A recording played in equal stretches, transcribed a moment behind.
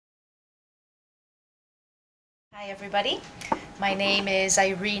Hi everybody, my name is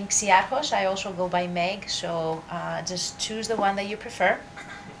Irene Xiarchos. I also go by Meg, so just choose the one that you prefer.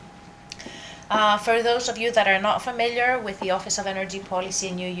 For those of you that are not familiar with the Office of Energy Policy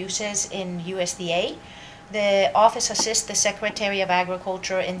and New Uses in USDA, the office assists the Secretary of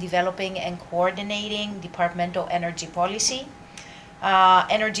Agriculture in developing and coordinating departmental energy policy,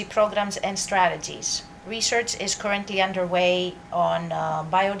 energy programs and strategies. Research is currently underway on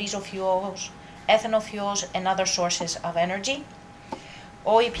biodiesel fuels, ethanol fuels, and other sources of energy.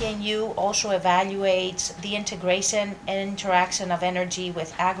 OEPNU also evaluates the integration and interaction of energy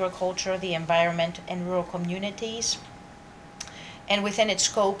with agriculture, the environment, and rural communities. And within its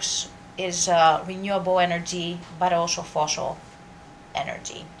scopes is renewable energy, but also fossil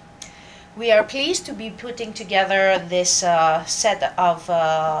energy. We are pleased to be putting together this set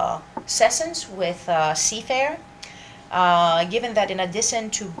of sessions with CFAIR. Given that in addition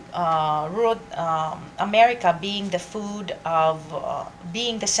to rural America being the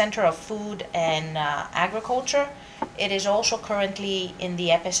center of food and agriculture, it is also currently in the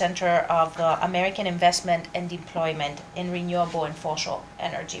epicenter of American investment and deployment in renewable and fossil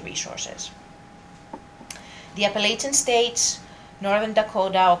energy resources. The Appalachian states, Northern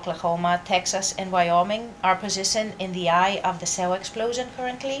Dakota, Oklahoma, Texas, and Wyoming are positioned in the eye of the shale explosion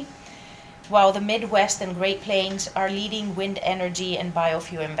currently, while the Midwest and Great Plains are leading wind energy and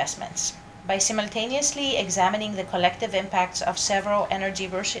biofuel investments. By simultaneously examining the collective impacts of several energy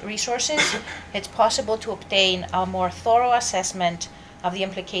resources, it's possible to obtain a more thorough assessment of the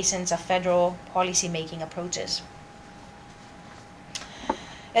implications of federal policy-making approaches.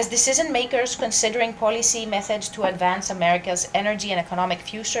 As decision makers considering policy methods to advance America's energy and economic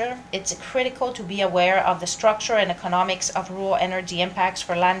future, it's critical to be aware of the structure and economics of rural energy impacts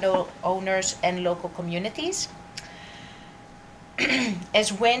for landowners and local communities.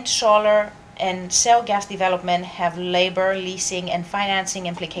 As wind, solar, and shale gas development have labor, leasing, and financing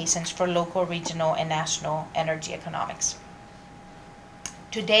implications for local, regional, and national energy economics.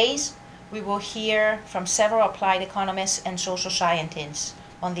 Today, we will hear from several applied economists and social scientists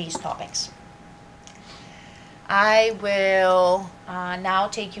on these topics. I will now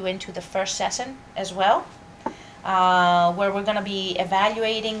take you into the first session as well, where we're going to be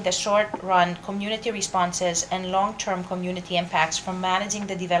evaluating the short-run community responses and long-term community impacts from managing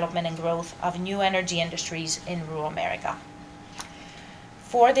the development and growth of new energy industries in rural America.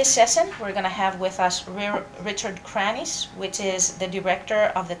 For this session, we're going to have with us Richard Kranis, which is the director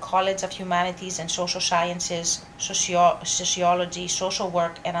of the College of Humanities and Social Sciences, Sociology, Social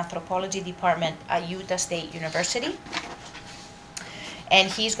Work, and Anthropology Department at Utah State University. And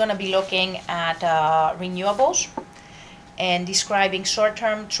he's going to be looking at renewables and describing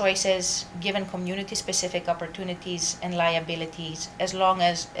short-term choices given community-specific opportunities and liabilities, as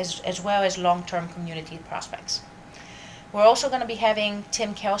well as long-term community prospects. We're also going to be having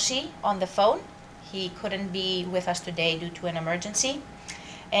Tim Kelsey on the phone. He couldn't be with us today due to an emergency.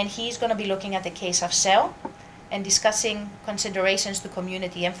 And he's going to be looking at the case of shale and discussing considerations to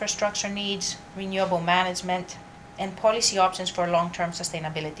community infrastructure needs, renewable management, and policy options for long-term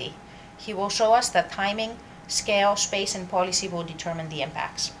sustainability. He will show us that timing, scale, space, and policy will determine the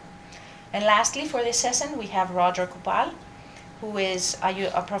impacts. And lastly, for this session, we have Roger Kupal, who is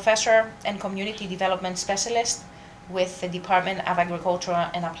a professor and community development specialist with the Department of Agriculture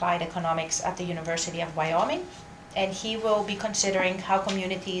and Applied Economics at the University of Wyoming. And he will be considering how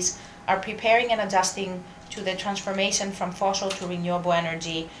communities are preparing and adjusting to the transformation from fossil to renewable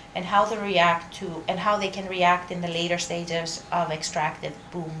energy and how they can react in the later stages of extractive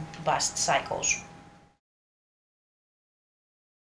boom-bust cycles.